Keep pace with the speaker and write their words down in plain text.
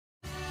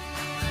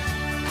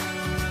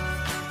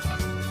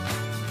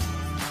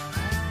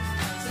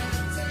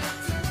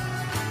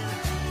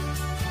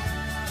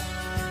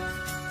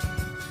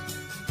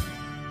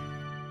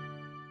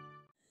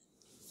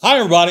Hi,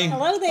 everybody.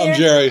 Hello there. I'm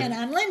Jerry. And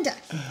I'm Linda.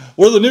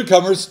 We're the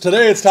Newcomers.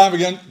 Today it's time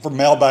again for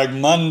Mailbag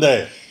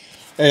Monday.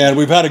 And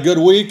we've had a good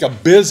week, a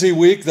busy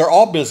week. They're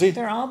all busy.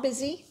 They're all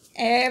busy.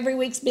 Every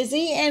week's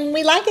busy, and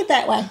we like it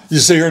that way. You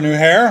see her new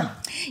hair?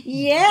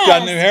 Yeah.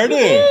 Got a new hairdo.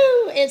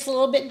 Woo! It's a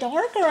little bit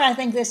darker, I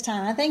think, this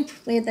time. I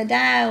think the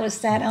dye was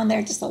sat on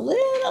there just a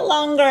little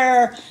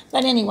longer.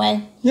 But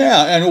anyway.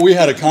 Yeah, and we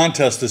had a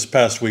contest this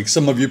past week.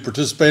 Some of you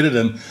participated,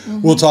 and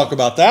we'll talk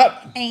about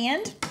that.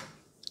 And?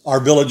 Our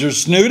villager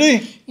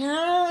Snooty.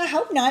 I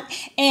hope not.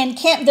 And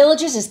Camp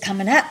Villages is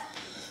coming up.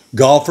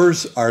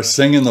 Golfers are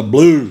singing the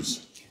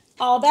blues.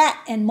 All that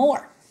and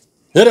more.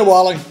 Hit it,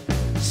 Wally.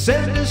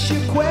 Send us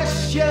your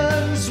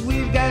questions,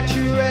 we've got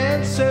your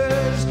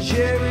answers.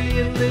 Jerry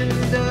and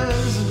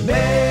Linda's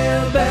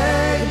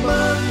Mailbag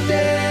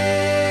Monday.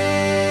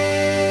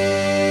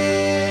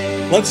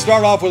 Let's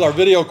start off with our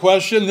video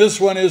question. This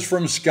one is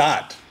from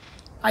Scott.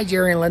 Hi,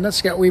 Jerry and Linda.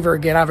 Scott Weaver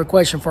again. I have a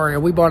question for you.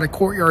 We bought a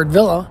courtyard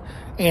villa,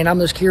 and I'm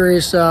just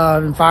curious,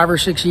 in 5 or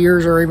 6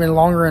 years or even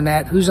longer than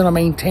that, who's going to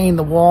maintain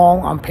the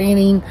wall I'm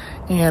painting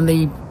and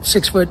the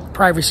 6-foot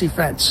privacy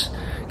fence?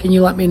 Can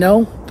you let me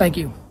know? Thank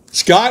you.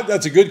 Scott,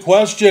 that's a good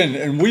question,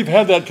 and we've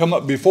had that come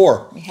up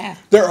before. We have.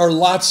 There are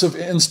lots of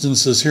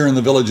instances here in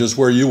the villages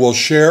where you will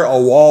share a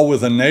wall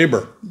with a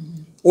neighbor,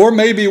 or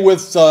maybe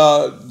with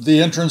the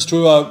entrance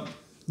to a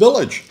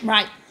village.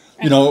 Right.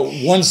 You know,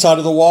 one side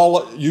of the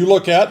wall you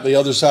look at, the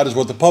other side is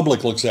what the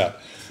public looks at.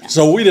 Yeah.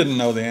 So we didn't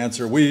know the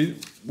answer. We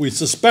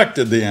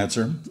suspected the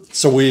answer,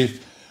 so we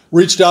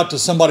reached out to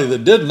somebody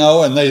that did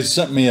know, and they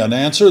sent me an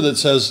answer that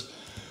says,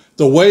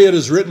 the way it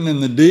is written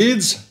in the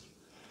deeds,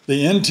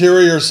 the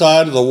interior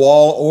side of the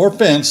wall or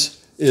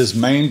fence is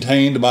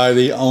maintained by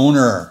the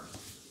owner.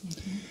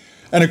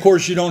 And of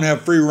course, you don't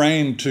have free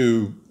reign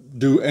to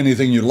do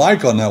anything you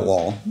like on that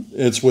wall.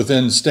 It's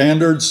within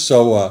standards,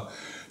 so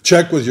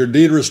check with your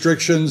deed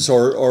restrictions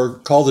or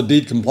call the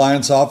deed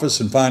compliance office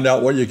and find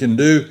out what you can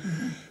do.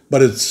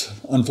 But it's,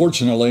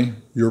 unfortunately,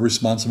 your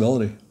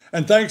responsibility.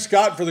 And thanks,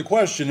 Scott, for the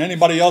question.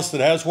 Anybody else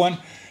that has one,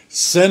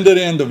 send it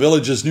in to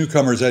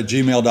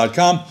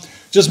villagesnewcomers@gmail.com.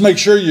 Just make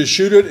sure you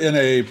shoot it in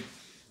a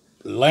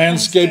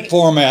landscape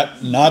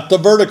format, not the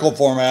vertical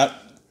format,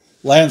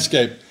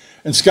 landscape.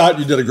 And Scott,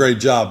 you did a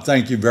great job.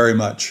 Thank you very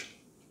much.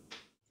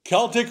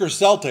 Celtic or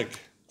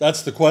Celtic?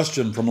 That's the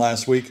question from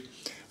last week.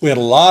 We had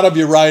a lot of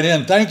you write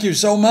in. Thank you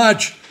so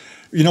much.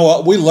 You know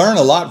what? We learn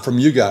a lot from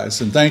you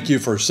guys, and thank you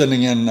for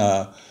sending in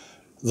the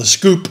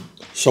scoop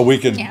so we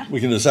can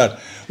decide.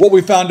 What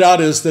we found out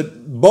is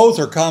that both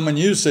are common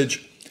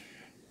usage.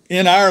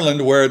 In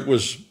Ireland, where it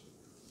was,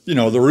 you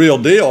know, the real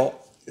deal,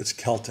 it's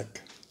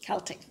Celtic.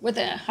 Celtic with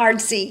a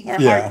hard C or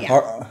Yeah,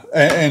 hard,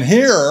 and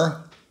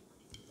here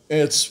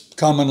it's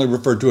commonly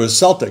referred to as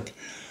Celtic.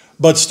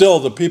 But still,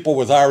 the people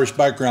with Irish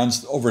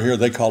backgrounds over here,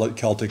 they call it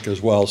Celtic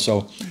as well.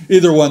 So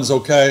either one's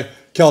okay.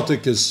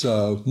 Celtic is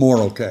more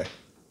okay.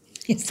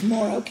 It's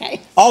more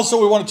okay.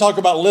 Also, we want to talk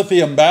about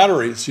lithium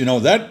batteries. You know,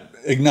 that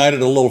ignited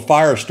a little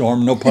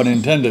firestorm, no pun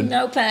intended.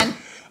 No pun.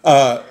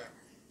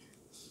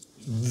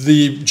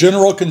 The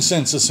general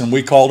consensus, and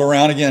we called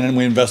around again and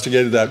we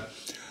investigated that,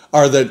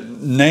 are that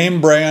name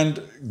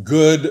brand,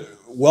 good,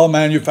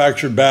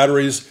 well-manufactured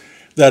batteries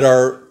that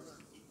are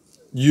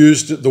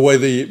used the way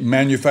the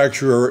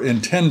manufacturer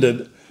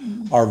intended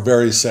are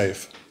very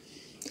safe.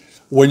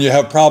 When you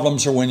have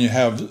problems or when you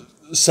have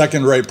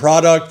second-rate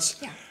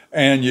products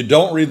and you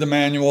don't read the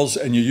manuals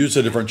and you use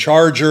a different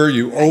charger,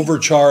 you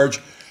overcharge,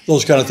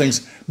 those kind of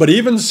things. But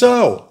even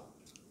so,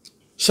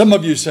 some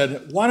of you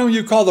said, why don't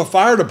you call the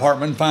fire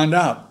department and find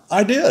out?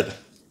 I did.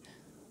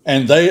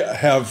 And they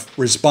have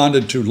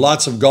responded to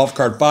lots of golf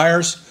cart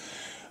fires.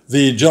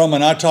 The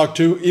gentleman I talked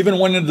to even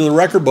went into the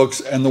record books,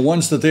 and the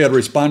ones that they had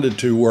responded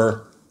to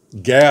were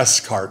gas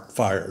cart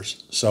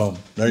fires. So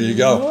there you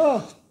go.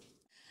 Whoa.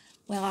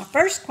 Well, our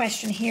first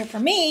question here for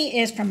me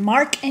is from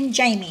Mark and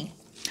Jamie.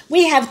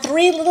 We have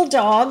 3 little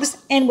dogs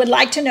and would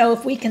like to know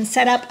if we can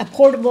set up a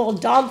portable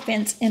dog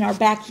fence in our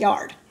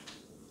backyard.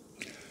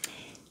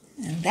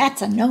 And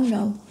that's a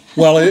no-no.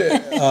 Well,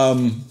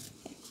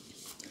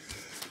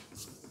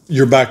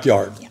 your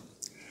backyard. Yeah.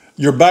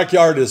 Your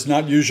backyard is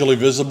not usually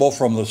visible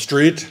from the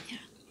street. Yeah.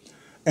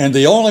 And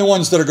the only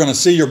ones that are going to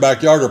see your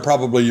backyard are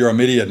probably your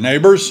immediate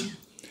neighbors. Yeah.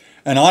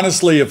 And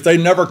honestly, if they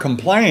never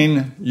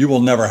complain, you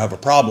will never have a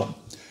problem.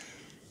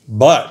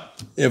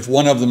 But if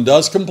one of them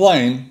does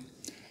complain,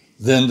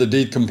 then the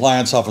deed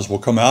compliance office will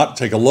come out,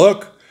 take a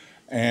look,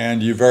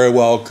 and you very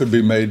well could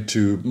be made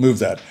to move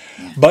that.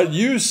 Yeah. But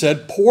you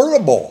said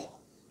portable,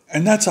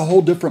 and that's a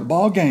whole different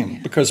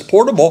ballgame because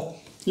portable,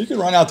 you can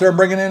run out there and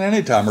bring it in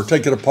anytime or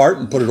take it apart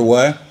and put it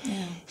away.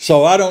 Yeah.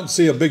 So I don't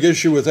see a big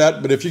issue with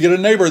that. But if you get a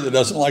neighbor that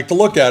doesn't like to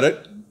look at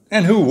it,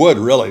 and who would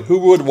really? Who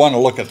would want to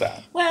look at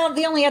that? Well,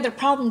 the only other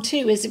problem,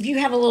 too, is if you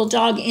have a little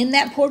dog in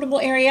that portable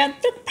area,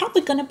 they're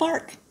probably going to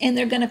bark. And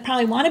they're going to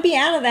probably want to be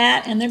out of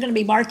that, and they're going to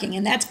be barking.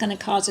 And that's going to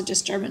cause a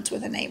disturbance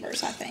with the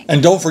neighbors, I think.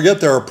 And don't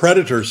forget there are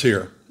predators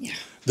here. Yeah.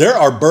 There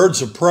are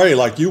birds of prey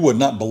like you would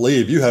not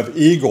believe. You have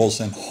eagles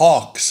and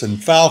hawks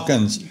and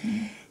falcons.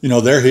 Mm-hmm. You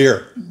know, they're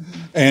here.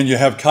 Mm-hmm. And you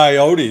have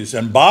coyotes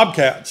and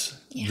bobcats.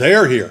 Yeah.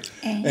 They're here.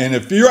 And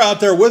if you're out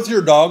there with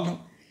your dog,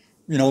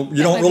 you know,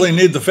 you don't really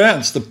need the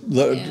fence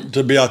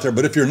to be out there.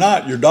 But if you're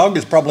not, your dog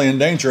is probably in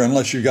danger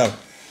unless you got,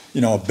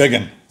 you know, a big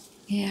one.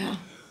 Yeah.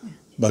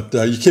 But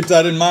you keep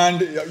that in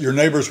mind. Your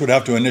neighbors would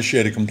have to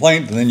initiate a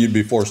complaint, and then you'd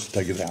be forced to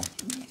take it down.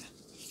 Yeah.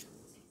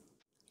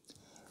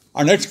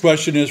 Our next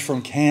question is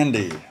from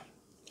Candy.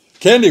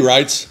 Candy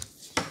writes,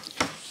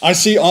 I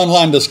see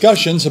online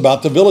discussions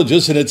about the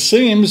villages, and it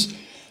seems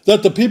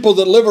that the people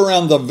that live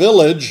around the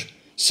village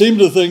seem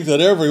to think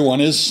that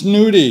everyone is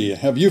snooty.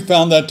 Have you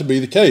found that to be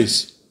the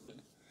case?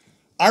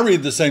 I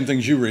read the same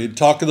things you read.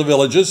 Talk of the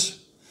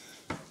Villages,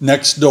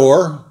 Next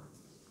Door,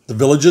 the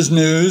Villages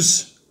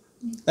News,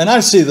 and I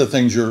see the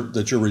things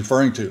that you're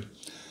referring to.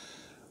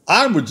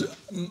 I would,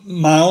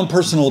 my own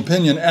personal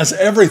opinion, as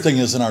everything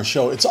is in our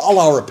show, it's all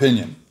our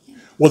opinion.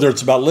 Whether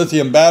it's about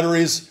lithium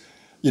batteries,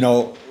 you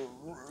know,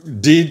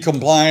 deed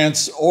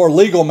compliance, or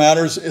legal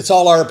matters, it's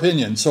all our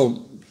opinion.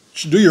 So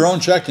do your own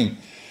checking.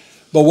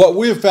 But what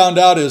we have found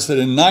out is that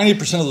in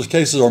 90% of those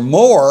cases or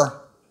more,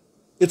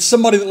 it's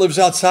somebody that lives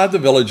outside the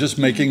villages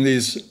making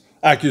these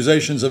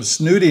accusations of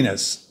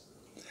snootiness.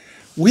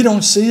 We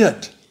don't see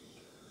it.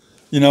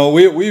 You know,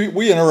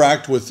 we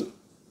interact with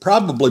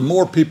probably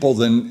more people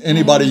than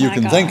anybody you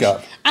can think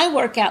of. I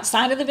work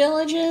outside of the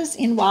villages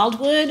in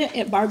Wildwood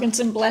at Bargains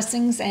and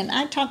Blessings, and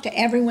I talk to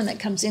everyone that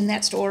comes in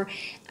that store.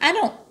 I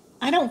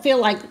don't feel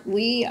like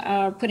we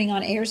are putting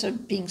on airs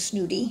of being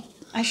snooty.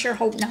 I sure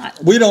hope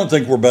not. We don't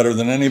think we're better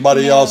than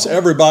anybody else.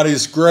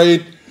 Everybody's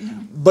great. No.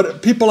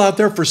 But people out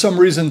there, for some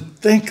reason,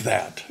 think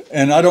that.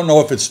 And I don't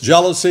know if it's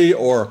jealousy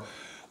or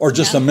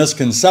just a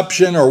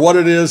misconception or what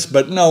it is.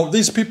 But no,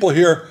 these people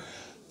here,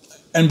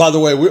 and by the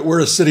way, we're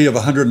a city of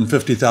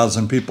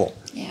 150,000 people.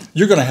 Yeah.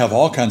 You're going to have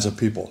all kinds of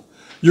people.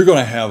 You're going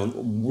to have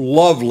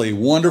lovely,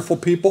 wonderful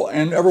people.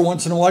 And every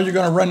once in a while, you're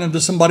going to run into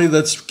somebody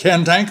that's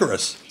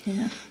cantankerous.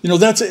 Yeah. You know,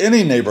 that's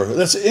any neighborhood.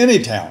 That's any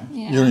town.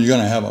 Yeah. You're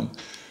going to have them.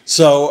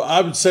 So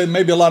I would say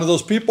maybe a lot of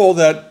those people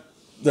that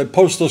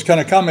post those kind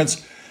of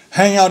comments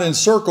hang out in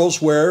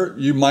circles where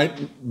you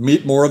might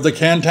meet more of the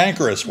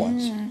cantankerous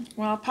ones.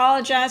 Well, I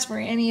apologize for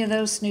any of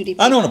those snooty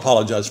people. I don't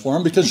apologize for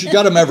them because you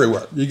got them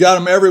everywhere. You got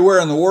them everywhere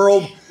in the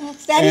world. Well,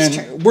 that is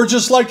true. We're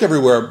just like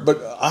everywhere.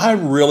 But I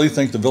really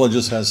think the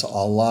Villages has a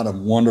lot of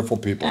wonderful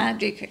people. I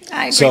do.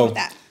 I agree with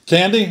that.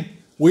 Candy,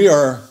 we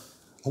are,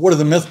 what do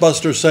the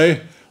Mythbusters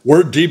say?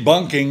 We're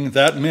debunking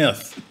that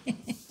myth.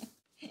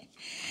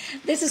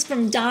 This is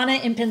from Donna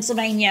in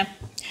Pennsylvania.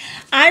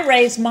 I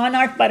raise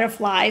monarch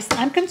butterflies.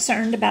 I'm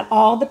concerned about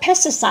all the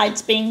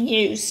pesticides being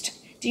used.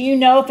 Do you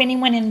know if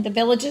anyone in the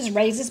villages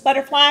raises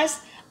butterflies?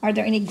 Are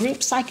there any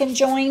groups I can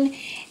join?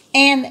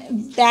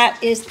 And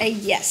that is a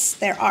yes.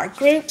 There are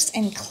groups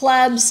and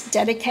clubs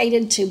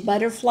dedicated to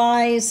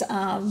butterflies,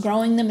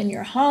 growing them in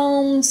your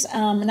homes.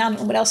 And I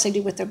don't know what else they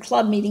do with their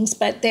club meetings,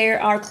 but there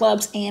are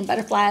clubs and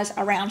butterflies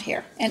around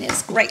here, and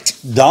it's great.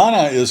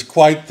 Donna is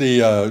quite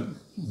the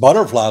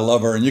butterfly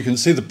lover, and you can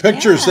see the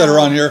pictures that are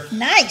on here.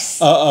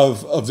 Nice.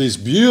 Of these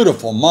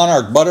beautiful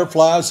monarch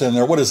butterflies, and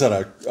they're, what is that,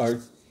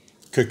 a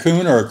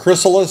cocoon or a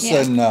chrysalis?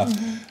 Yeah.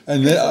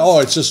 And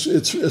then,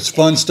 it's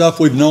fun stuff.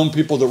 We've known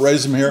people that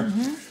raise them here.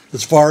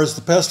 As far as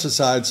the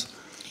pesticides,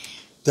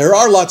 there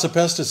are lots of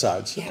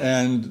pesticides,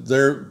 and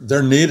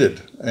they're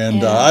needed.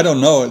 And I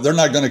don't know, they're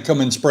not going to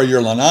come and spray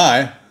your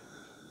lanai.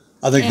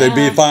 I think they'd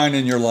be fine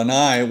in your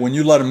lanai. When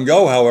you let them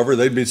go, however,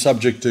 they'd be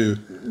subject to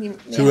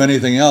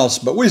anything else.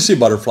 But we see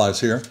butterflies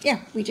here.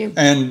 Yeah, we do.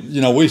 And,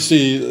 you know, we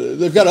see,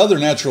 they've got other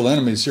natural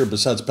enemies here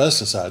besides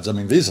pesticides. I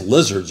mean, these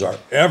lizards are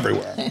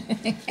everywhere.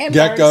 And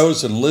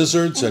geckos and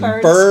lizards and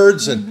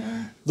birds and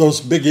those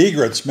big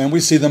egrets, man, we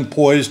see them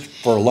poised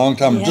for a long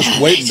time,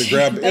 just waiting to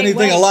grab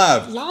anything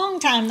alive. Long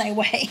time they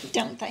wait,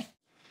 don't they?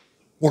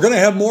 We're going to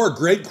have more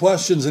great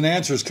questions and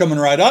answers coming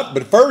right up.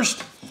 But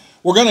first,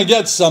 we're going to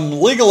get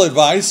some legal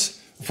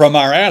advice from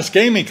our Ask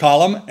Amy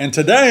column, and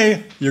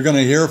today you're going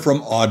to hear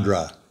from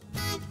Audra.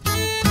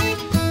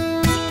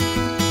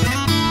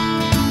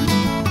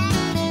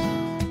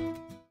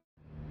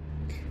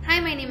 Hi,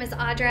 my name is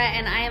Audra,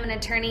 and I am an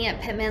attorney at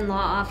Pittman Law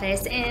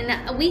Office.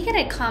 And we get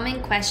a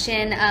common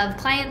question of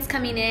clients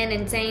coming in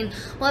and saying,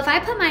 well, if I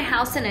put my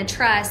house in a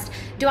trust,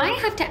 do I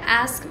have to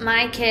ask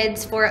my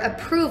kids for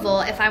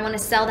approval if I want to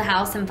sell the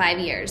house in 5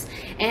 years?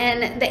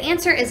 And the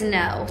answer is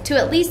no, to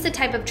at least the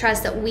type of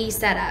trust that we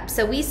set up.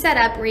 So we set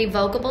up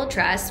revocable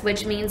trust,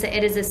 which means that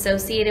it is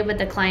associated with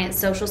the client's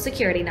social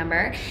security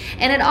number.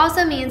 And it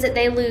also means that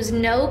they lose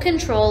no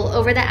control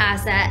over the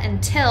asset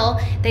until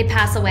they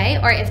pass away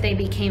or if they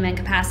became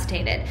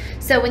incapacitated.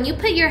 So when you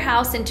put your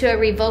house into a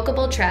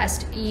revocable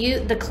trust,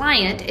 the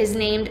client is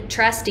named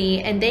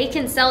trustee, and they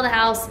can sell the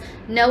house,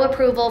 no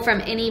approval from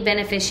any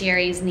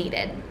beneficiaries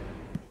needed.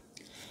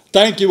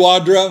 Thank you,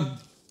 Audra.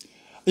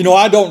 You know,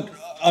 I don't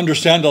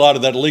understand a lot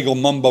of that legal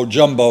mumbo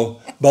jumbo,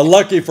 but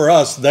lucky for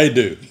us, they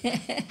do.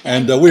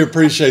 And we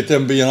appreciate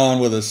them being on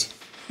with us.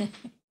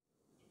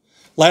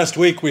 Last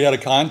week, we had a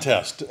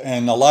contest,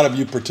 and a lot of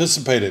you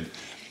participated.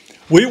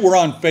 We were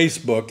on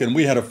Facebook, and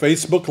we had a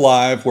Facebook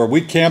Live where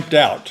we camped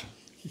out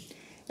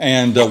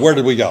And where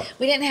did we go?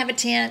 We didn't have a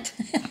tent.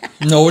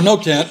 No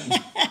tent.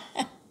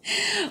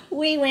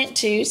 We went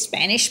to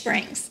Spanish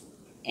Springs,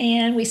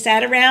 and we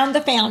sat around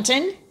the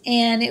fountain,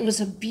 and it was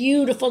a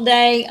beautiful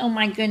day. Oh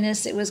my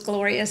goodness, it was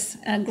glorious.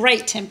 A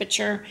great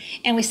temperature.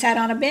 And we sat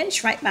on a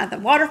bench right by the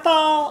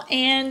waterfall,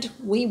 and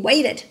we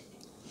waited.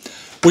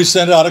 We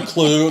sent out a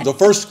clue. The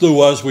first clue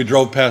was we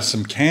drove past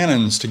some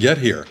cannons to get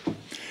here.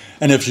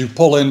 And if you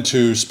pull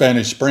into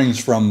Spanish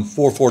Springs from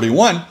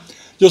 441,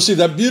 you'll see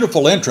that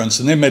beautiful entrance,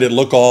 and they made it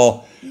look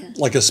all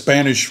like a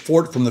Spanish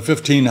fort from the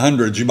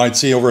 1500s you might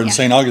see over in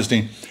St.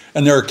 Augustine,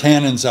 and there are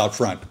cannons out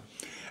front.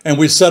 And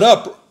we set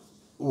up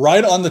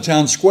right on the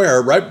town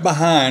square, right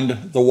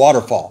behind the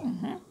waterfall.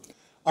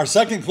 Our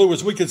second clue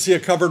was we could see a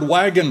covered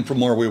wagon from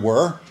where we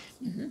were.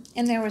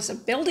 And there was a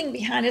building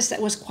behind us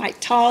that was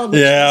quite tall.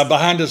 Yeah,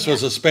 behind us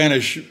was a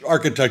Spanish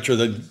architecture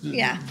that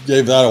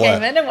gave that away.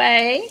 Gave it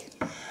away.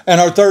 And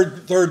our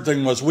third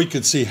thing was we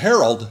could see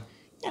Harold,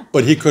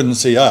 but he couldn't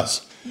see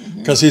us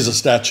because he's a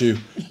statue,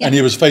 and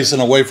he was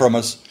facing away from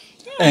us.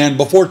 And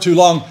before too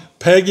long,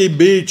 Peggy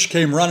Beach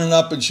came running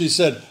up, and she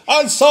said,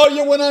 "I saw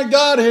you when I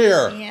got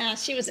here." Yeah,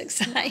 she was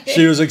excited.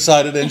 She was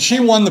excited, and she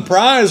won the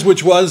prize,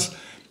 which was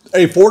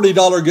a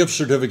 $40 gift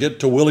certificate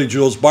to Willie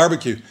Jewell's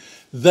Barbecue.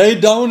 They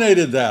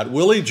donated that,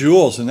 Willie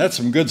Jewell's, and that's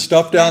some good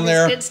stuff down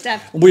there. Good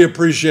stuff. We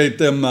appreciate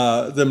them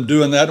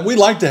doing that. And we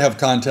like to have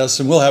contests,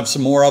 and we'll have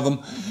some more of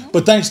them.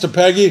 But thanks to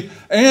Peggy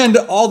and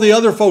all the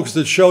other folks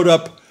that showed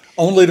up,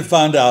 only to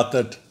find out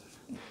that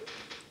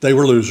they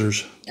were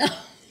losers.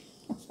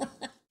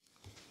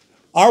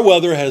 Our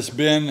weather has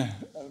been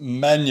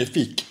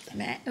magnifique.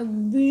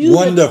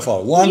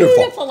 Wonderful.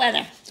 Beautiful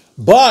weather.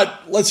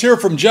 But let's hear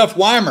from Jeff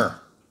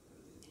Weimer.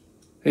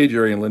 Hey,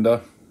 Jerry and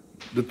Linda.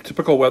 The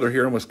typical weather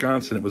here in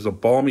Wisconsin, it was a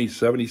balmy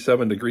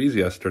 77 degrees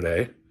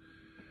yesterday.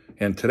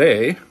 And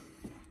today,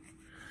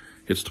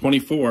 it's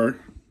 24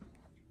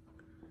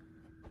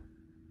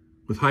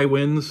 with high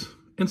winds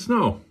and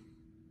snow.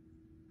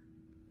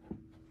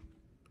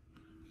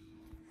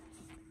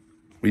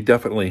 We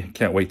definitely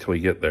can't wait till we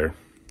get there.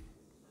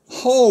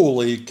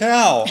 Holy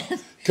cow.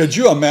 Could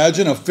you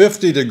imagine a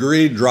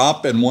 50-degree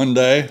drop in one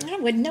day? I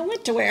wouldn't know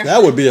what to wear.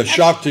 That would be a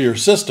shock to your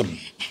system.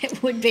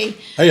 It would be.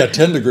 Hey, a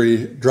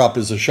 10-degree drop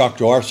is a shock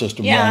to our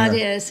system. Yeah, down it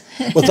here. is.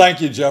 Well,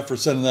 thank you, Jeff, for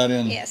sending that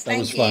in. Yes, that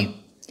was thank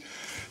fun.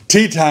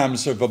 Tea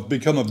times have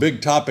become a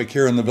big topic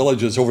here in the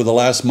villages over the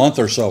last month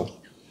or so.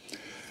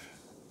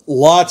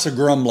 Lots of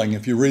grumbling.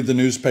 If you read the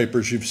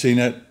newspapers, you've seen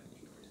it.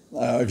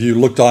 If you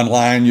looked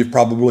online, you've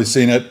probably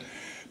seen it.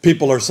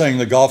 People are saying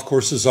the golf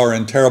courses are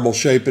in terrible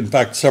shape. In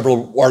fact,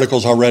 several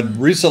articles I read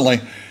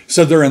recently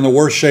said they're in the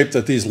worst shape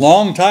that these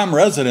longtime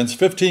residents,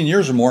 15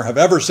 years or more, have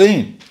ever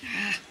seen.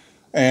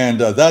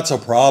 And that's a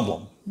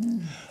problem.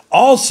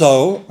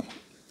 Also,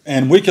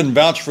 and we can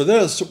vouch for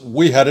this,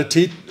 we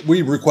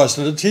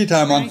requested a tea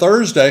time on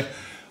Thursday,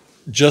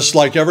 just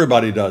like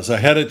everybody does,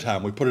 ahead of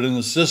time. We put it in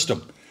the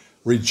system.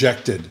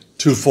 Rejected,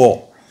 too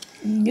full.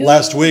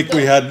 Last week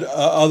we had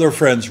other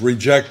friends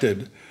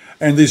rejected.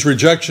 And these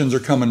rejections are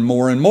coming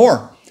more and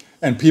more.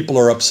 And people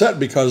are upset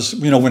because,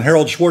 you know, when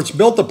Harold Schwartz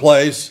built the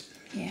place,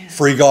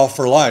 free golf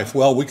for life.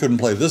 Well, we couldn't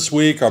play this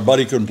week. Our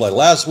buddy couldn't play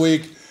last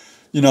week.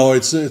 You know,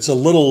 it's a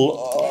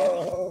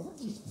little,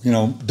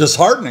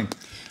 disheartening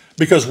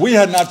because we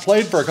had not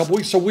played for a couple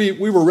weeks, so we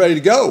were ready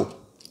to go.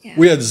 Yeah.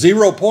 We had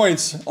 0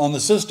 points on the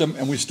system,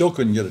 and we still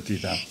couldn't get a tee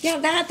time. Yeah,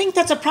 I think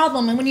that's a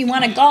problem. And when you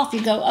want to golf,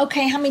 you go,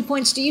 okay, how many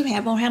points do you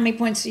have? Or how many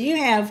points do you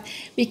have?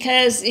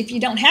 Because if you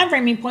don't have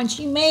very many points,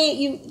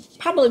 you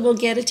probably will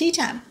get a tee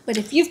time. But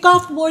if you've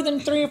golfed more than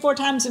 3 or 4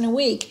 times in a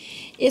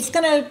week, it's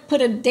going to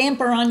put a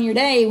damper on your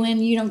day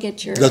when you don't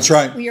get your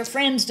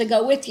friends to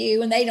go with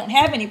you and they don't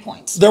have any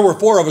points. There were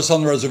 4 of us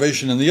on the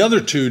reservation, and the other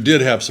 2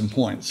 did have some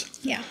points.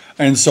 Yeah.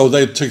 And so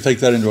they take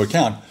that into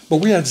account. But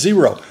we had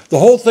 0. The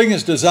whole thing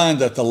is designed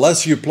that the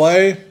less you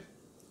play,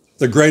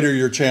 the greater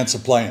your chance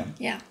of playing.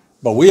 Yeah.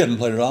 But we hadn't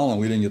played at all,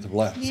 and we didn't get to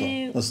play. No.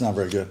 So that's not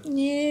very good.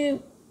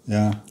 No.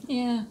 Yeah.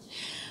 Yeah.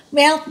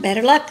 Well,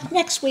 better luck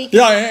next week.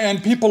 Yeah,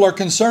 and people are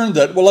concerned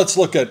that, well, let's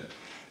look at,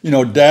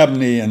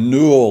 Dabney and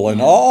Newell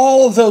and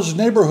all of those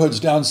neighborhoods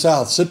down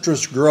south,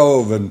 Citrus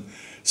Grove and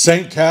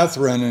St.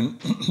 Catherine and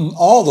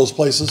all those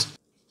places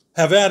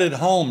have added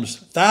homes,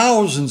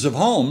 thousands of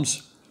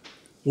homes,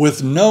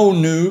 with no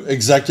new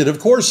executive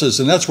courses,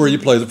 and that's where you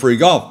play the free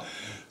golf.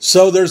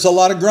 So there's a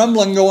lot of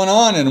grumbling going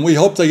on, and we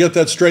hope they get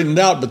that straightened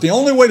out. But the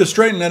only way to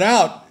straighten it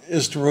out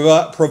is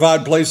to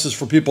provide places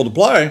for people to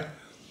play.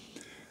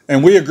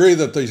 And we agree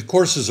that the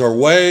courses are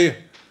way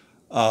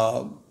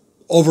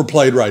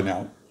overplayed right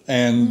now,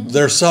 and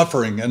they're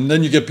suffering. And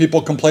then you get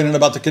people complaining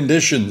about the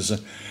conditions.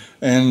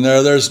 And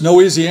there's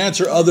no easy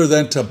answer other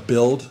than to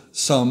build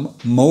some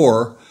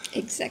more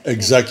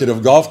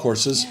executive golf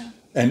courses. Yeah.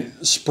 And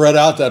spread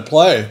out that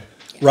play.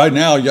 Right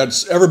now,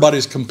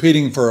 everybody's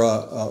competing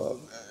for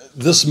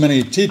this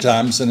many tee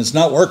times, and it's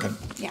not working.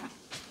 Yeah.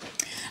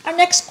 Our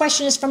next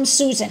question is from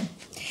Susan.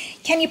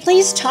 Can you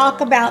please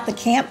talk about the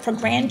camp for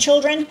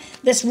grandchildren?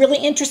 This really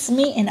interests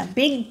me in a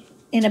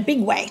big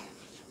way.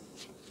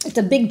 It's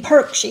a big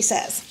perk, she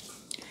says.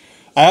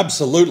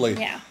 Absolutely.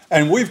 Yeah.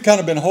 And we've kind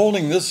of been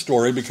holding this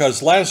story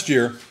because last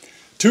year,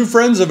 2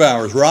 friends of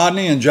ours,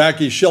 Rodney and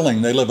Jackie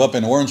Schilling, they live up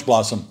in Orange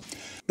Blossom.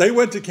 They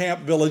went to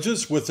Camp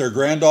Villages with their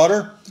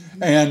granddaughter,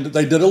 and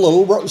they did a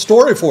little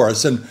story for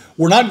us. And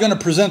we're not going to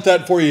present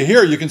that for you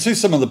here. You can see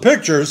some of the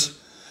pictures,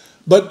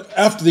 but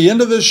after the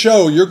end of this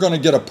show, you're going to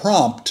get a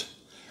prompt,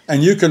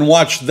 and you can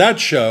watch that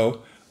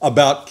show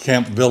about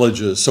Camp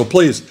Villages. So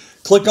please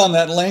click on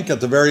that link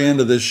at the very end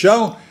of this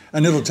show,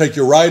 and it'll take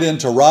you right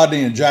into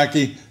Rodney and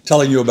Jackie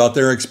telling you about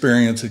their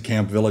experience at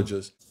Camp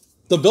Villages.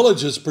 The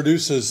Villages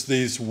produces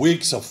these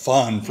weeks of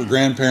fun for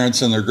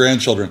grandparents and their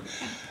grandchildren.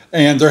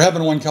 And they're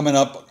having one coming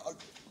up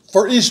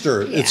for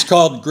Easter. Yeah. It's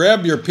called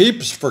Grab Your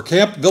Peeps for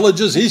Camp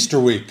Villages Easter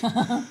Week.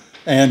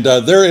 And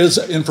there is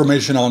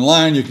information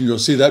online. You can go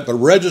see that. But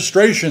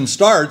registration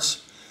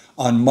starts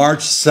on March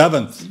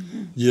 7th.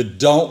 You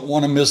don't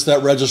want to miss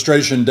that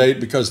registration date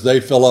because they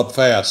fill up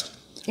fast.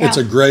 Yeah. It's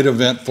a great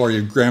event for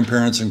you,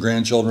 grandparents and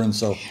grandchildren.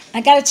 So I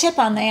got a tip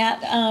on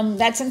that.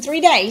 That's in 3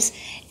 days.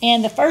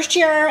 And the first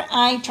year,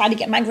 I tried to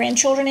get my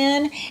grandchildren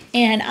in,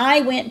 and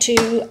I went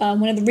to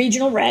one of the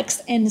regional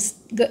recs and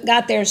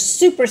got there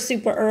super,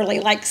 super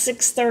early, like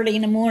 6:30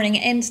 in the morning,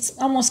 and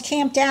almost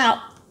camped out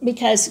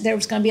because there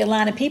was going to be a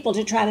line of people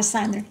to try to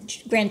sign their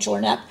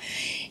grandchildren up.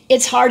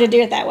 It's hard to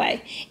do it that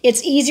way.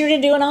 It's easier to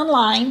do it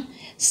online.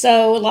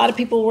 So a lot of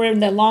people were in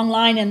the long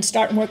line and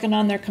starting working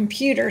on their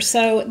computer.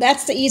 So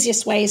that's the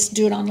easiest way, is to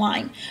do it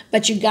online.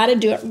 But you got to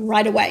do it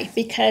right away,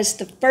 because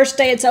the first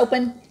day it's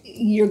open,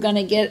 you're going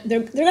to get, they're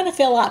going to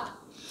fill up.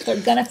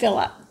 They're going to fill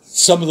up.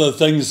 Some of the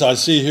things I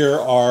see here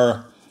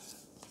are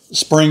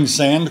spring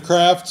sand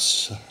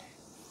crafts,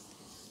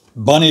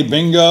 bunny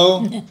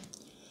bingo,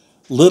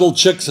 little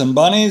chicks and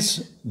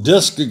bunnies,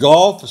 disc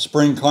golf,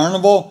 spring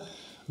carnival,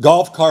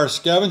 golf car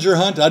scavenger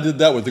hunt. I did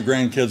that with the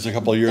grandkids a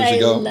couple of years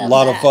ago. A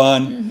lot of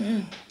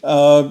fun.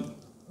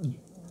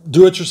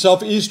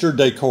 Do-it-yourself Easter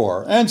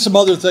decor and some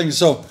other things.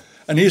 So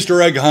an Easter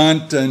egg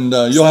hunt, and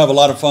you'll have a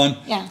lot of fun.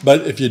 Yeah.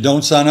 But if you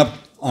don't sign up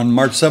on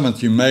March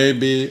 7th, you may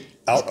be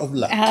out of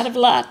luck. Out of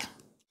luck.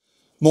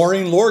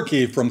 Maureen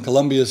Lorkey from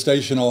Columbia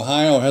Station,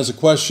 Ohio, has a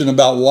question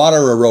about water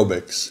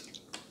aerobics.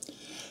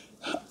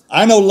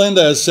 I know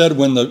Linda has said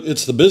when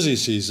it's the busy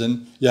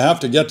season, you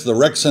have to get to the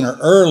rec center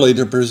early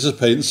to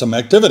participate in some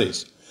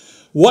activities.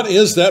 What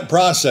is that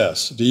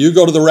process? Do you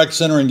go to the rec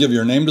center and give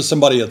your name to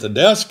somebody at the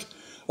desk,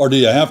 or do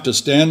you have to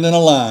stand in a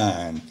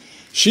line?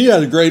 She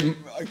had a great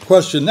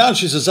question now.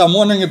 She says, I'm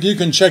wondering if you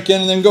can check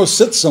in and then go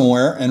sit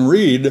somewhere and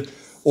read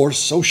or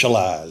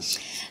socialize.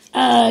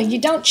 You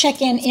don't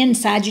check in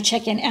inside, you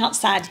check in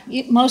outside.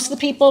 Most of the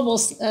people will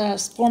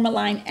form a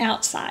line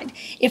outside.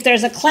 If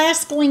there's a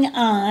class going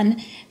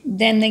on,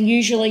 then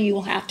usually you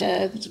will have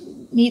to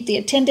meet the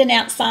attendant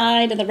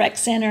outside of the rec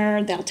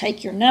center. They'll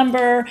take your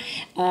number,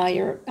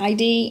 your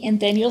ID, and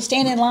then you'll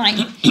stand in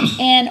line.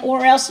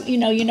 Or else, you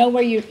know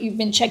where you've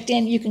been checked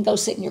in, you can go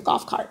sit in your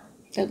golf cart.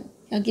 So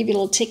they'll give you a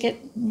little ticket,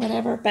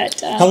 whatever. But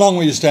how long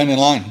will you stand in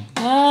line?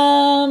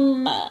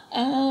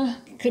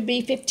 Could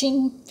be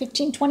 15,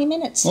 20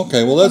 minutes.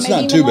 Okay, well, that's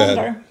not too bad.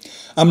 Longer.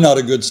 I'm not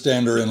a good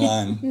stander in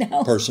line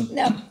person.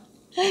 No,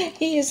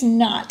 he is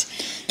not.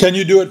 Can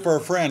you do it for a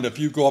friend if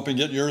you go up and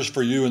get yours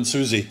for you and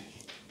Susie?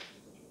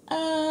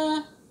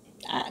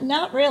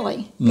 Not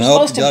really.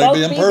 No, you got to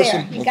be in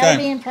person. You got to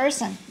be in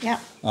person. Yeah.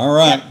 All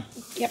right.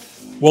 Yep.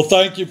 Well,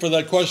 thank you for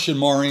that question,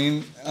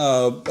 Maureen.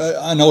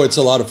 I know it's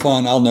a lot of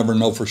fun. I'll never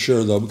know for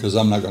sure, though, because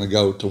I'm not going to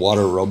go to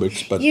water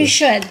aerobics. But you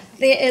should.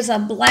 It is a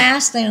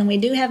blast, and we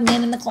do have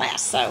men in the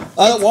class. So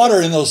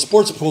water in those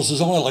sports pools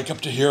is only like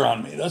up to here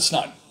on me. That's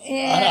not.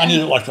 Yeah. I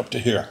need it like up to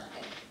here.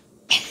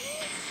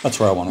 That's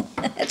where I want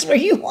it. That's where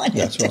you want it.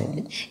 That's where I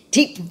want it.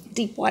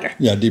 Deep water.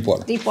 Yeah, deep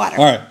water. Deep water.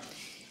 All right.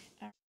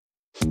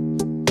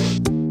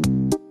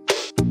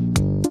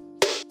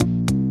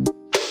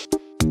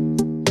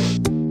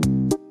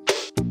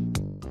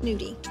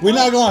 We're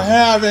not going to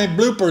have any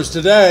bloopers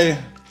today.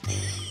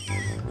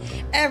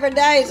 Every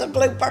day is a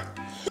blooper.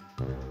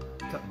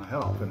 Cut my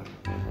head off, isn't it?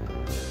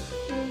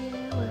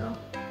 Yeah, well,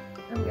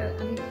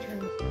 I need to turn.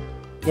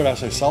 What did I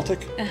say,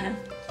 Celtic? Uh-huh.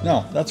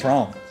 No, that's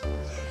wrong.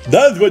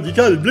 That's what you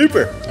call a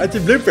blooper. That's a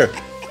blooper.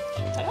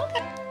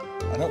 Okay.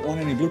 I don't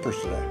want any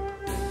bloopers today.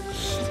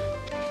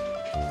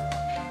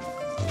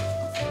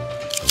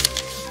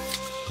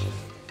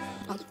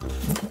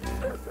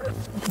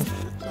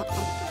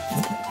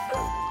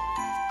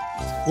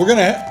 We're going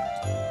to...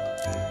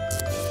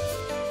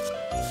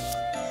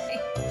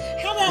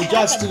 We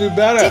got to do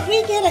better. Did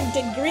we get a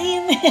degree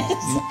in this?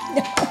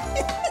 No.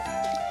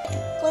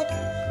 Click.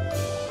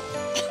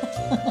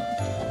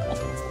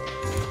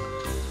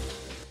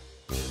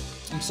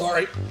 I'm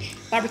sorry.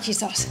 Barbecue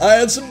sauce. I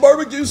had some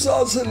barbecue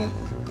sauce in it.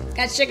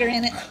 Got sugar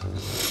in it.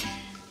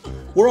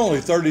 We're only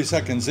 30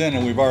 seconds in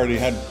and we've already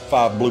had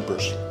 5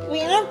 bloopers.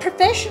 We aren't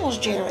professionals,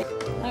 Jerry.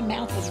 My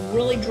mouth is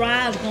really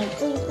dry. I was going...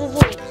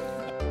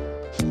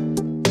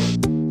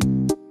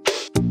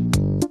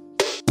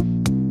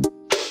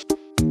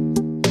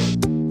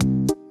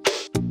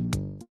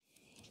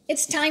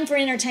 It's time for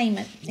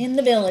entertainment in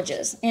the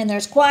villages, and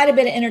there's quite a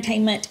bit of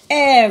entertainment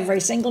every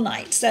single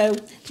night. So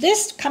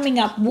this coming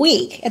up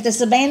week at the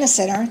Savannah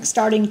Center,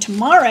 starting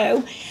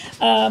tomorrow,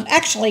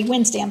 actually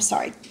Wednesday, I'm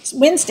sorry.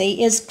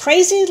 Wednesday is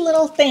Crazy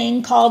Little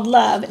Thing Called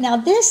Love. Now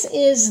this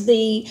is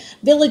the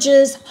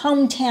village's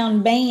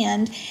hometown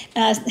band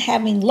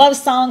having love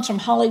songs from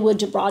Hollywood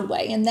to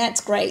Broadway, and that's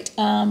great.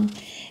 And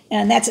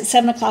that's at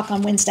 7 o'clock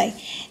on Wednesday.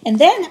 And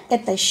then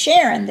at the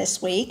Sharon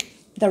this week,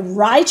 the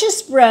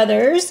Righteous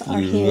Brothers are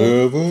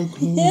here.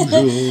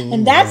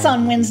 And that's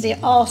on Wednesday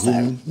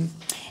also.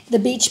 The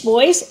Beach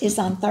Boys is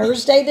on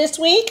Thursday this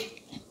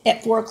week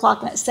at 4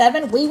 o'clock and at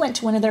 7. We went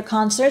to one of their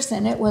concerts,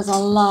 and it was a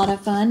lot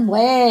of fun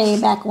way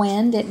back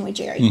when, didn't we,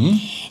 Jerry?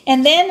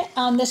 And then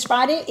on this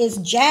Friday is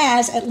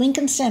Jazz at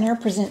Lincoln Center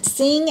presents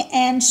Sing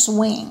and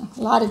Swing.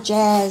 A lot of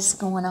jazz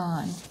going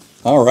on.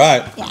 All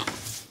right. Yeah.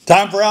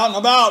 Time for Out and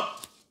About.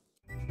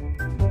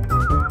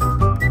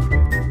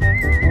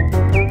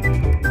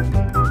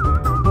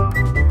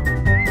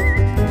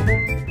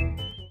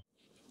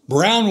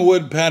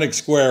 Brownwood Paddock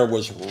Square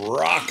was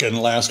rocking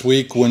last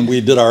week when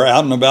we did our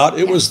Out and About.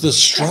 It was the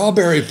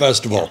Strawberry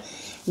Festival.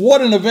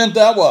 What an event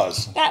that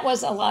was. That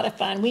was a lot of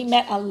fun. We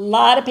met a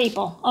lot of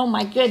people. Oh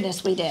my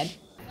goodness, we did.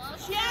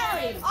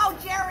 Jerry! Oh,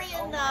 Jerry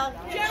and Linda!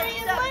 Jerry,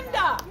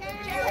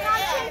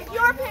 I take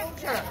your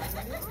picture.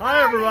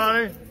 Hi,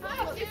 everybody.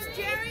 Hi, it's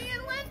Jerry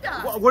and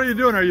Linda. What are you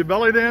doing? Are you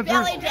belly dancing?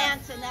 Belly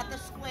dancing at the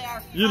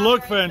square. You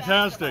look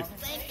fantastic.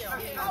 Thank you.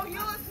 Oh, you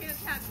look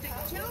fantastic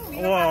too.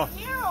 You're a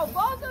hero,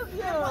 both of you.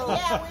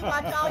 Yeah, we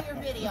watch all your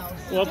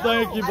videos. Well,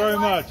 thank you very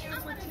much.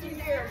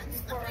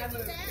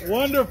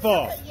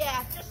 Wonderful.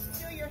 Yeah,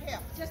 just do your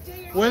hip.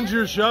 When's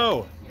your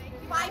show?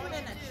 5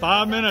 minutes.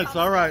 5 minutes,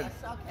 all right.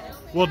 Okay.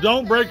 Well,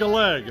 don't break a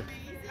leg.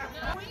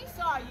 We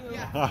saw you.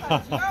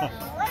 You're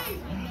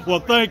great. Well,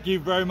 thank you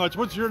very much.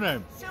 What's your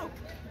name? Sue.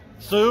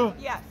 Sue?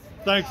 Yes.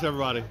 Thanks,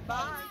 everybody.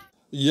 Bye.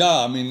 Yeah,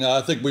 I mean,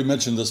 I think we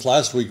mentioned this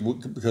last week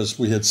because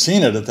we had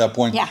seen it at that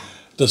point. Yeah.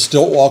 The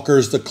stilt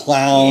walkers, the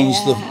clowns,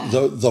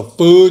 the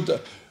food,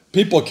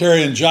 people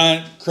carrying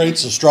giant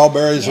crates of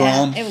strawberries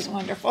around. It was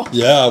wonderful.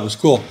 Yeah, it was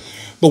cool.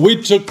 But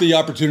we took the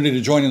opportunity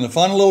to join in the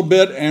fun a little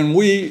bit, and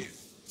we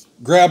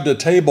grabbed a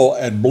table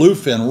at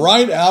Bluefin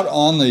right out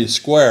on the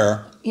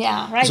square.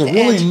 Yeah, right. It's a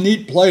really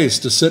neat place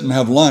to sit and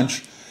have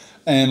lunch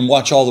and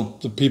watch all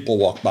the people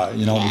walk by.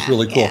 You know, it was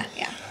really cool.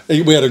 Yeah.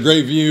 We had a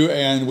great view,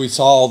 and we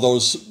saw all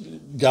those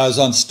guys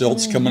on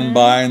stilts coming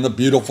by, and the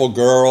beautiful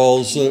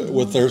girls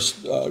with their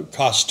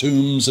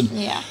costumes, and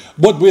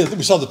what we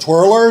saw the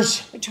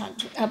twirlers,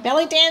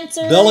 belly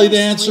dancers,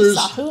 we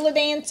saw hula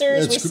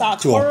dancers, we saw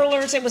cool.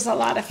 twirlers. It was a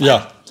lot of fun.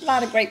 Yeah, a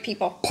lot of great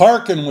people.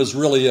 Parking was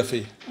really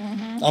iffy.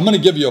 I'm going to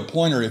give you a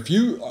pointer. If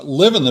you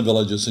live in the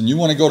villages and you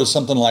want to go to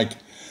something like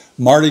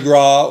Mardi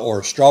Gras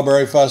or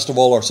Strawberry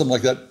Festival or something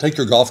like that, take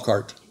your golf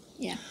cart.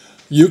 Yeah,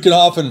 you can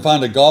often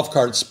find a golf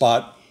cart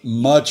spot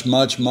much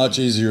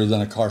easier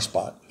than a car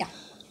spot. Yeah.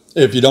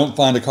 If you don't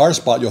find a car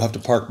spot, you'll have to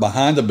park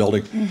behind the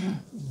building.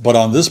 But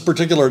on this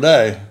particular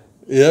day,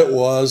 it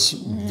was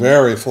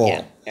very full.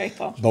 Yeah, very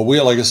full. But we,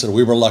 like I said,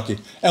 we were lucky.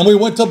 And we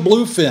went to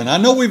Bluefin. I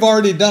know we've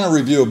already done a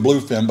review of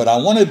Bluefin, but I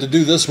wanted to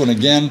do this one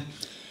again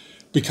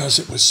because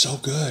it was so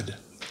good.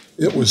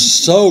 It was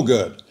so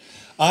good.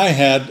 I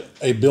had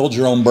a build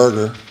your own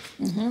burger,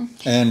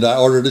 and I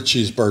ordered a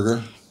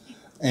cheeseburger,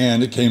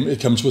 and it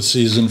comes with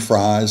seasoned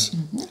fries.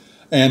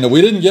 And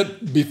we didn't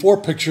get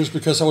before pictures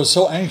because I was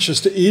so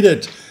anxious to eat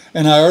it.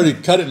 And I already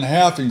cut it in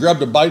half and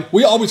grabbed a bite.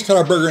 We always cut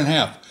our burger in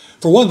half.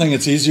 For one thing,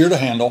 it's easier to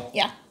handle.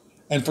 Yeah.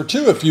 And for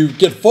two, if you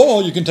get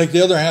full, you can take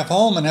the other half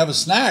home and have a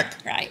snack.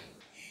 Right.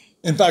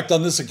 In fact,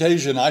 on this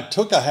occasion, I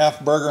took a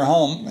half burger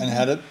home and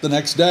had it the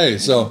next day.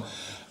 So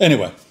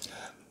anyway,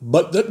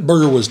 but that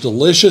burger was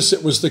delicious.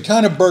 It was the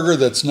kind of burger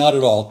that's not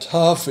at all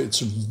tough. It's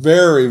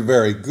very,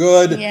 very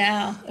good.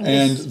 Yeah.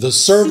 And the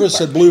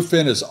service at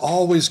Bluefin is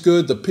always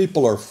good. The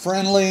people are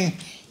friendly.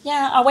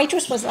 Yeah, our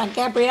waitress was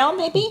Gabrielle,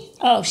 maybe?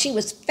 Oh, she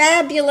was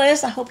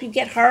fabulous. I hope you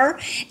get her.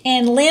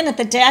 And Lynn at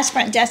the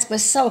front desk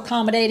was so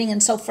accommodating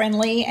and so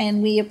friendly,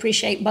 and we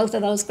appreciate both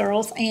of those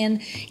girls.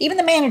 And even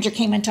the manager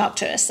came and talked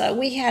to us, so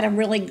we had a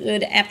really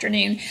good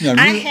afternoon. Yeah,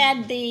 I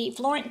had the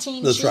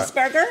Florentine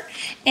cheeseburger,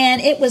 and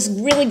it was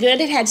really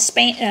good. It had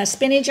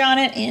spinach on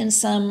it and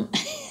some...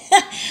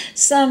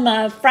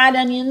 fried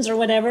onions or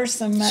whatever,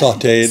 some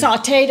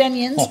sauteed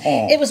onions.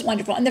 It was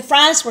wonderful. And the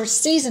fries were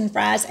seasoned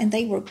fries, and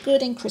they were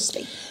good and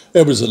crispy.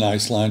 It was a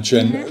nice lunch,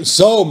 and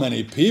so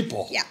many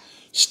people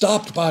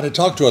stopped by to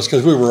talk to us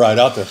because we were right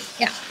out there.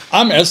 Yeah.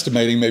 I'm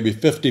estimating maybe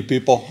 50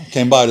 people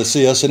came by to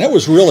see us, and it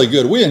was really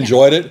good. We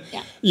enjoyed it.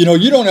 Yeah. You know,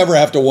 you don't ever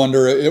have to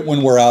wonder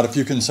when we're out if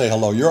you can say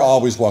hello. You're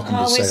always welcome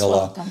to say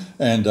hello. Welcome.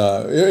 And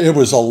it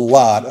was a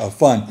lot of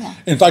fun. Yeah.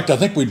 In fact, I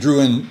think we drew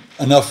in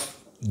enough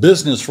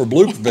business for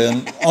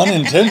Bluefin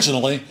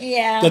unintentionally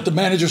that the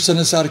manager sent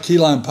us out a key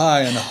lime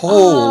pie, and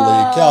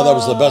holy cow, that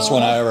was the best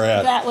one I ever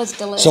had. That was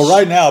delicious. So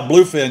right now,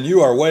 Bluefin, you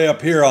are way up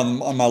here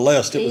on my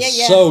list. It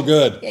was so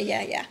good.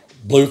 Yeah.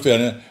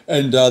 Bluefin.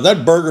 And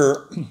that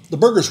burger, the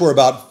burgers were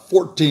about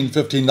 $14,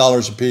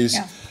 $15 a piece.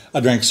 Yeah. I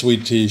drank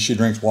sweet tea. She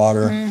drinks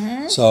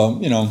water. So,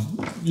 you know,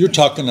 you're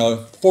talking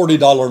a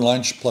 $40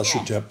 lunch plus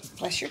your tip.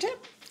 Plus your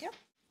tip. Yep.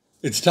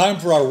 It's time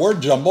for our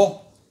word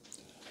jumble.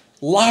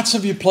 Lots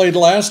of you played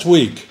last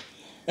week,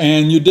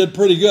 and you did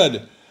pretty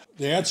good.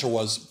 The answer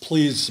was,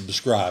 please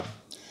subscribe.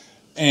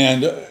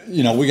 And,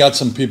 you know, we got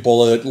some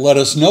people that let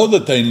us know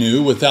that they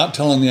knew without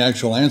telling the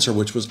actual answer,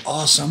 which was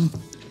awesome.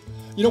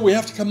 You know, we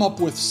have to come up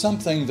with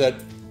something that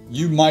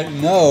you might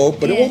know,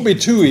 but it won't be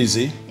too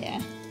easy.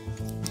 Yeah.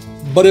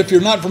 But if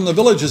you're not from the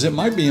villages, it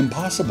might be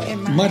impossible. You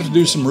might have to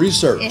do some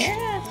research.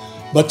 Yeah.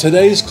 But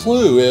today's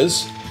clue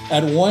is,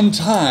 at one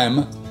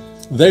time,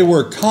 they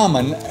were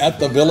common at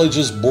the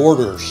village's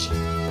borders.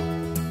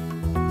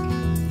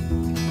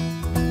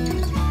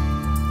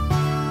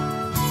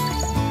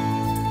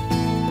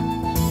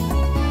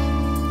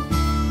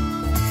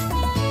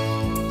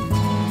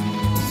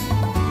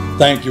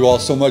 Thank you all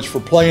so much for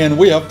playing.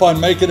 We have fun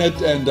making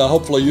it, and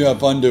hopefully you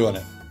have fun doing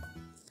it.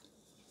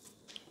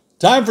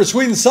 Time for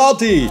Sweet and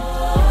Salty.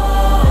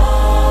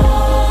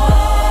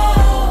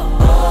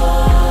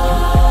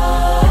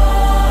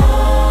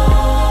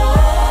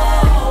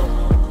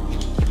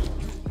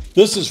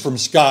 This is from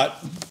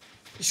Scott.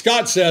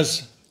 Scott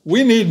says,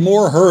 we need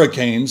more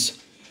hurricanes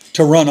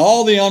to run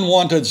all the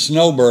unwanted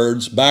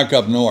snowbirds back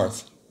up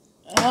north.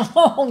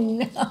 Oh,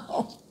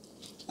 no.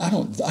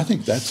 I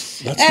think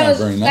that's not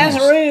very nice.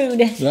 That's rude.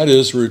 That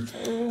is rude.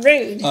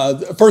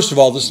 Rude. First of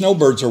all, the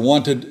snowbirds are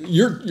wanted.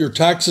 Your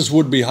taxes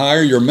would be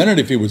higher. Your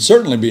amenity fee would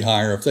certainly be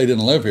higher if they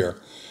didn't live here.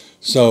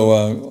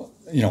 So,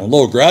 you know,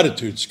 low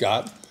gratitude,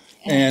 Scott.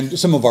 And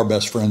some of our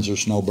best friends are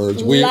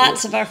snowbirds.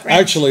 Lots of our friends.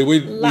 Actually,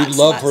 we'd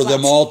love for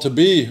them all to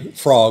be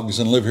frogs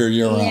and live here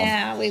year round.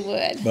 Yeah, we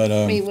would.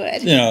 But, we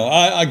would. You know,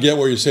 I get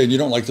what you're saying. You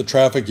don't like the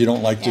traffic. You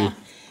don't like to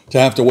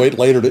have to wait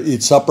later to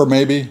eat supper,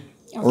 maybe.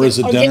 Or is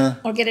it dinner?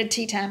 Or get a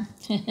tea time.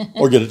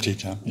 Or get a tea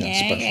time.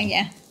 Yeah,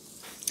 yeah.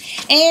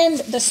 And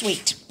the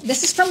sweet.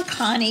 This is from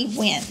Connie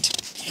Wind.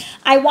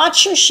 I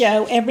watch your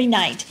show every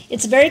night.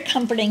 It's very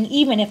comforting,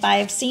 even if I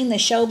have seen the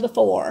show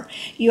before.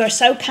 You are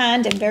so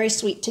kind and very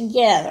sweet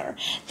together.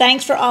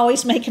 Thanks for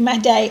always making my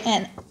day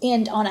and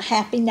end on a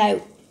happy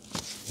note.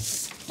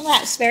 Well,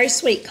 that's very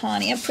sweet,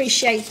 Connie. I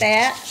appreciate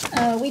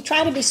that. We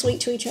try to be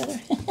sweet to each other.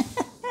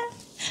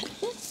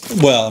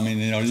 Well, I mean,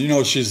 you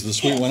know, she's the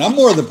sweet one. I'm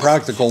more of the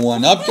practical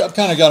one. I've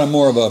kind of got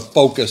more of a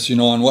focus, you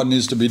know, on what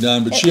needs to be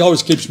done. But she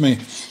always keeps me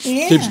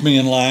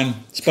in line,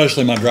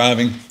 especially my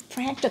driving.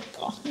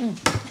 Practical.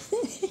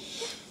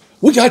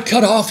 We got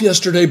cut off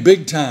yesterday,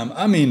 big time.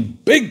 I mean,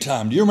 big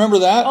time. Do you remember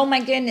that? Oh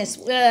my goodness.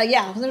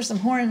 Yeah, there was some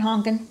horn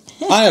honking.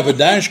 I have a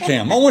dash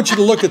cam. I want you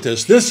to look at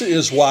this. This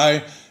is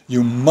why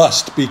you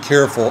must be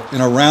careful in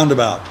a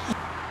roundabout.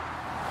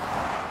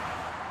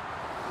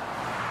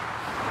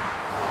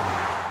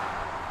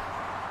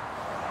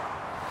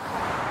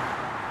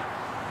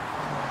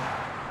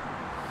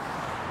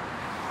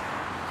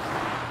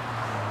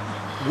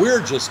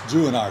 We're just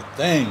doing our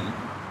thing,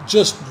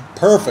 just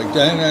perfect,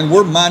 and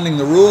we're minding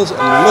the rules, and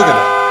look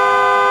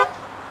at it.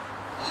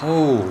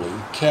 Holy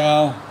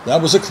cow,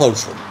 that was a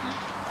close one.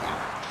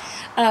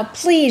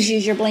 Please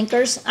use your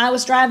blinkers. I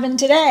was driving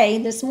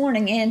this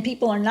morning, and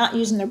people are not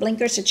using their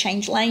blinkers to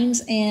change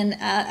lanes, and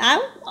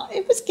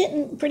it was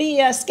getting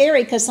pretty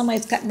scary because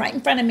somebody's cutting right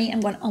in front of me. I'm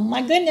going, oh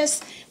my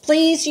goodness,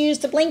 please use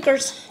the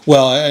blinkers.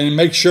 Well, and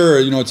make sure,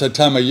 you know, it's that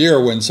time of year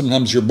when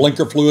sometimes your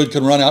blinker fluid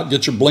can run out.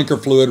 Get your blinker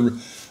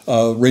fluid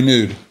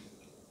renewed.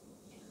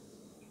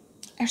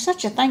 There's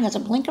such a thing as a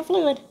blinker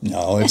fluid.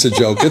 No, it's a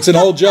joke. It's an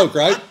old joke,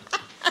 right?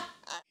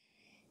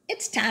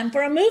 It's time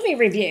for a movie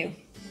review.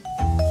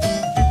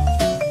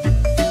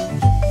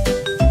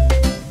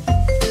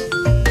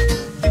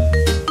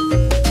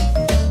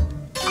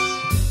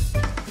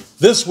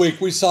 This week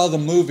we saw the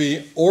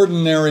movie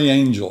Ordinary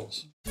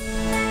Angels.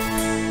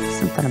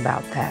 Something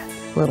about that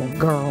little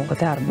girl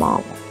without a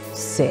mama.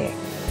 Sick.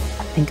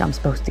 I think I'm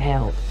supposed to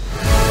help.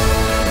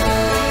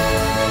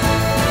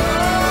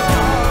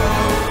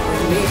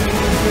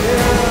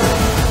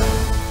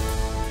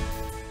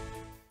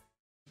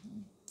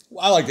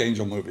 I like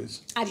angel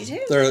movies. I do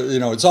too. They're, you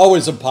know, it's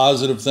always a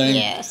positive thing.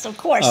 Yes, of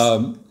course.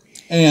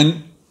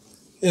 And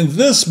in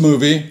this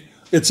movie,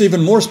 it's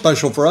even more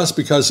special for us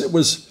because it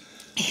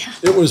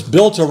was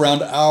built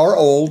around our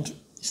old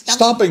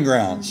stomping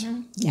grounds,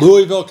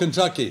 Louisville,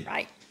 Kentucky.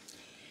 Right.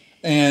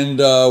 And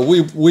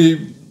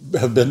we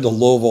have been to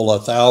Louisville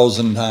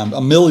 1,000 times,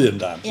 1,000,000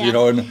 times, you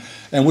know,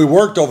 and we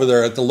worked over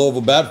there at the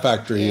Louisville Bat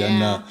Factory,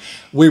 and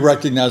we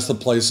recognized the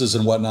places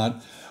and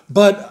whatnot.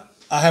 But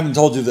I haven't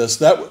told you this.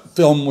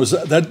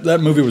 That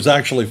movie was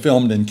actually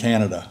filmed in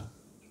Canada.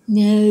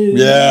 No.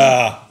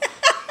 Yeah.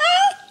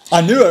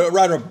 I knew it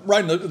right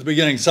at the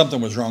beginning something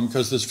was wrong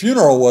because this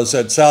funeral was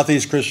at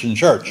Southeast Christian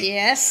Church.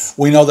 Yes.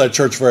 We know that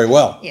church very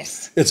well.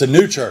 Yes. It's a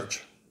new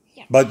church.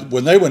 Yeah. But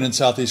when they went in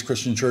Southeast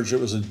Christian Church, it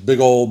was a big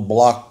old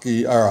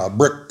blocky or a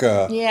brick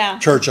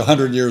church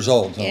 100 years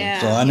old. So,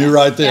 so I knew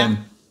right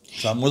then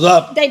something was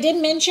up. They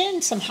did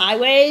mention some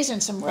highways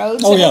and some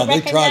roads. Oh, that yeah, they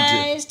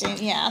tried to.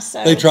 And,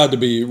 so they tried to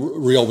be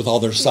real with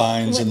all their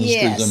signs and the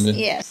streets.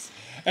 Yes.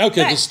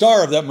 Okay, the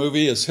star of that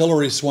movie is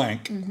Hilary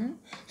Swank.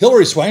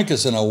 Hilary Swank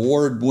is an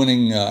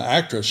award-winning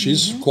actress.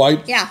 She's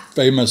quite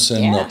famous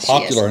and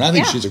popular, and I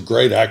think she's a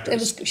great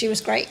actress. She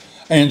was great.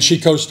 And she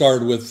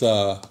co-starred with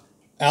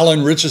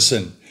Alan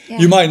Richardson.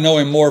 You might know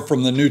him more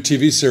from the new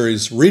TV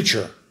series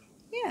Reacher.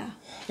 Yeah.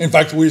 In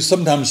fact,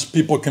 sometimes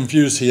people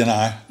confuse he and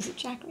I. Is it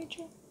Jack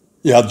Reacher?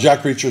 Yeah,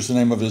 Jack Reacher is the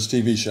name of his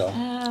TV show.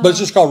 But it's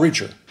just called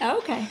Reacher. Oh,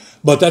 okay.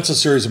 But that's a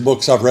series of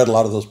books. I've read a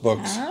lot of those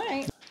books. All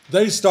right.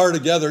 They star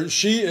together.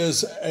 She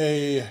is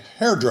a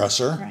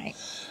hairdresser. Right.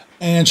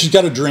 And she's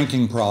got a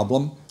drinking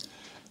problem.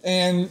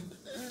 And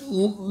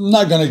I'm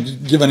not going to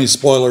give any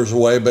spoilers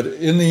away, but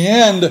in the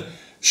end,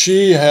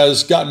 she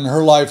has gotten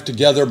her life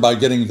together by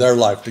getting their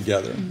life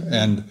together.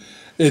 And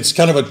it's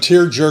kind of a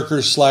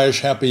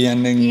tearjerker / happy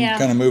ending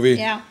kind of movie.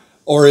 Yeah.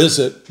 Or is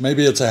it?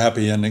 Maybe it's a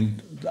happy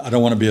ending. I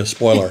don't want to be a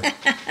spoiler.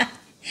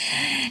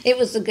 It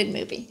was a good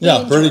movie.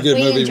 Yeah, pretty good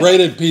movie.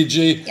 Rated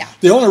PG. Yeah.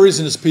 The only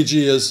reason it's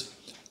PG is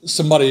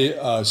somebody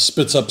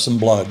spits up some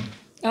blood.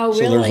 Oh,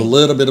 really? So there's a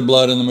little bit of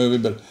blood in the movie,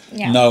 but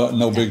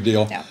no big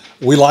deal. No.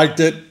 We liked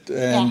it,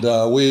 and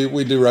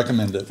we do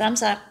recommend it.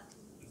 Thumbs up.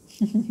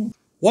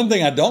 One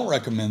thing I don't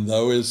recommend,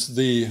 though, is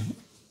the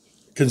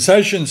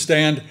concession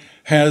stand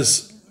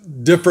has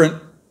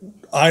different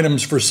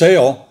items for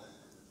sale,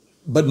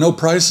 but no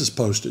price is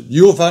posted.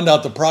 You will find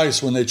out the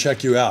price when they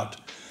check you out.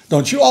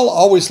 Don't you all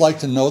always like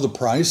to know the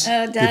price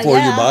before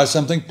you buy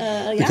something?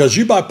 Because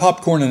you buy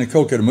popcorn and a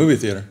Coke at a movie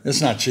theater.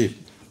 It's not cheap.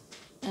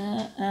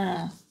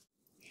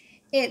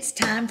 It's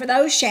time for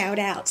those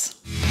shout-outs.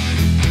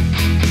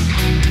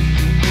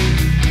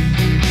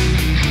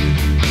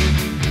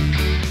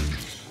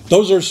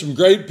 Those are some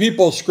great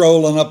people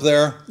scrolling up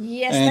there.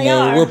 Yes, and they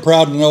are. We're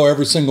proud to know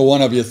every single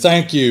one of you.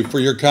 Thank you for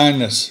your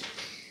kindness.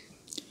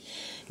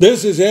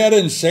 This is Ed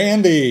and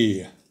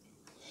Sandy.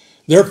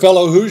 They're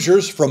fellow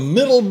Hoosiers from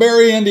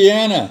Middlebury,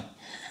 Indiana.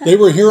 They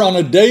were here on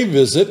a day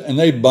visit, and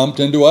they bumped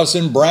into us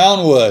in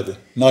Brownwood.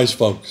 Nice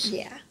folks.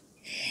 Yeah.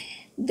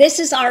 This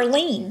is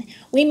Arlene.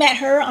 We met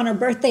her on her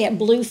birthday at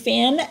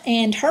Bluefin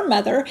and her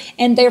mother,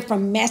 and they're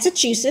from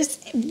Massachusetts.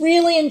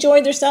 Really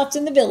enjoyed themselves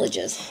in the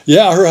Villages.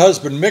 Yeah, her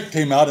husband Mick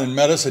came out and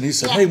met us, and he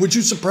said, hey, would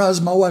you surprise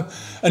my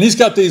wife? And he's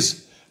got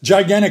these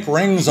gigantic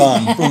rings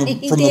on from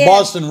the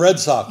Boston Red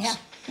Sox. Yeah.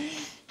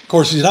 Of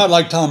course, he's not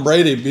like Tom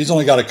Brady. He's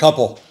only got a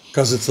couple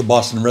because it's the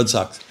Boston Red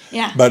Sox.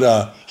 Yeah.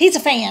 But he's a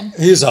fan.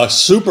 He's a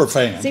super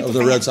fan of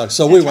the Red Sox.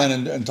 So we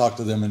went and talked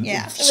to them, and it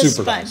was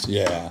super fun. nice.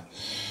 Yeah.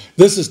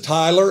 This is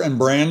Tyler and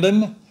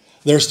Brandon.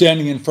 They're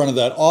standing in front of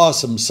that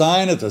awesome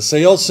sign at the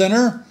sales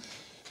center.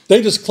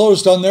 They just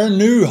closed on their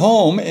new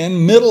home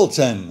in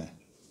Middleton.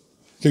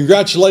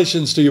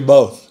 Congratulations to you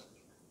both.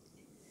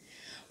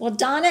 Well,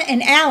 Donna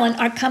and Alan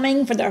are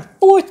coming for their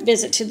 4th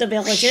visit to the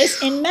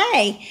Villages in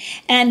May,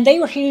 and they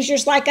were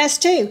Hoosiers like us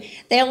too.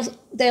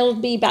 They'll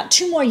be about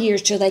 2 more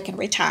years till they can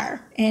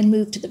retire and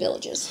move to the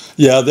Villages.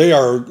 Yeah, they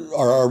are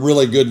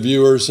really good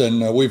viewers,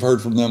 and we've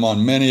heard from them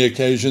on many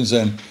occasions,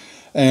 and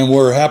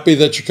we're happy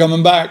that you're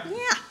coming back. Yeah.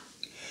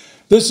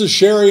 This is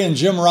Sherry and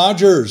Jim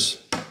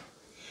Rogers.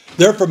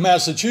 They're from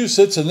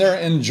Massachusetts, and they're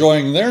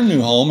enjoying their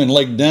new home in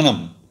Lake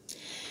Denham.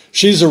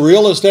 She's a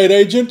real estate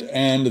agent,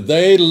 and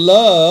they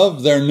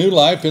love their new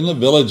life in the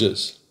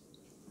Villages.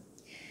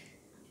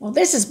 Well,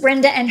 this is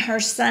Brenda and her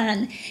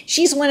son.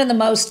 She's one of the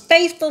most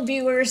faithful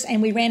viewers,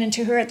 and we ran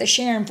into her at the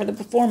Sharon for the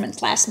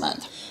performance last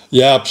month.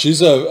 Yeah,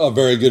 she's a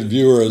very good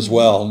viewer as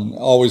well.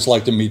 Always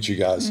like to meet you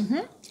guys.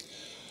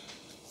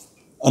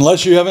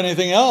 Unless you have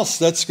anything else,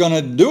 that's going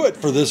to do it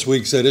for this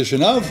week's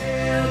edition of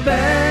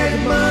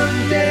Mailbag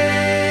Monday.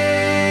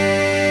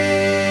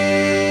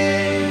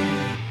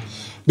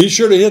 Be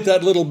sure to hit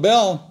that little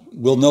bell.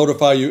 We'll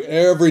notify you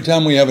every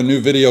time we have a new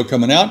video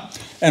coming out.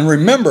 And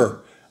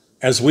remember,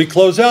 as we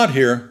close out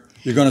here,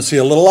 you're going to see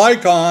a little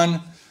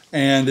icon.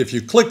 And if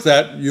you click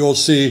that, you'll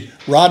see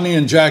Rodney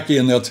and Jackie,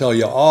 and they'll tell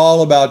you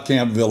all about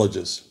Camp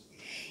Villages.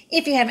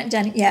 If you haven't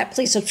done it yet,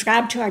 please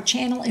subscribe to our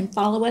channel and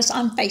follow us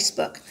on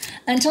Facebook.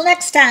 Until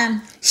next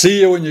time.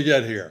 See you when you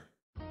get here.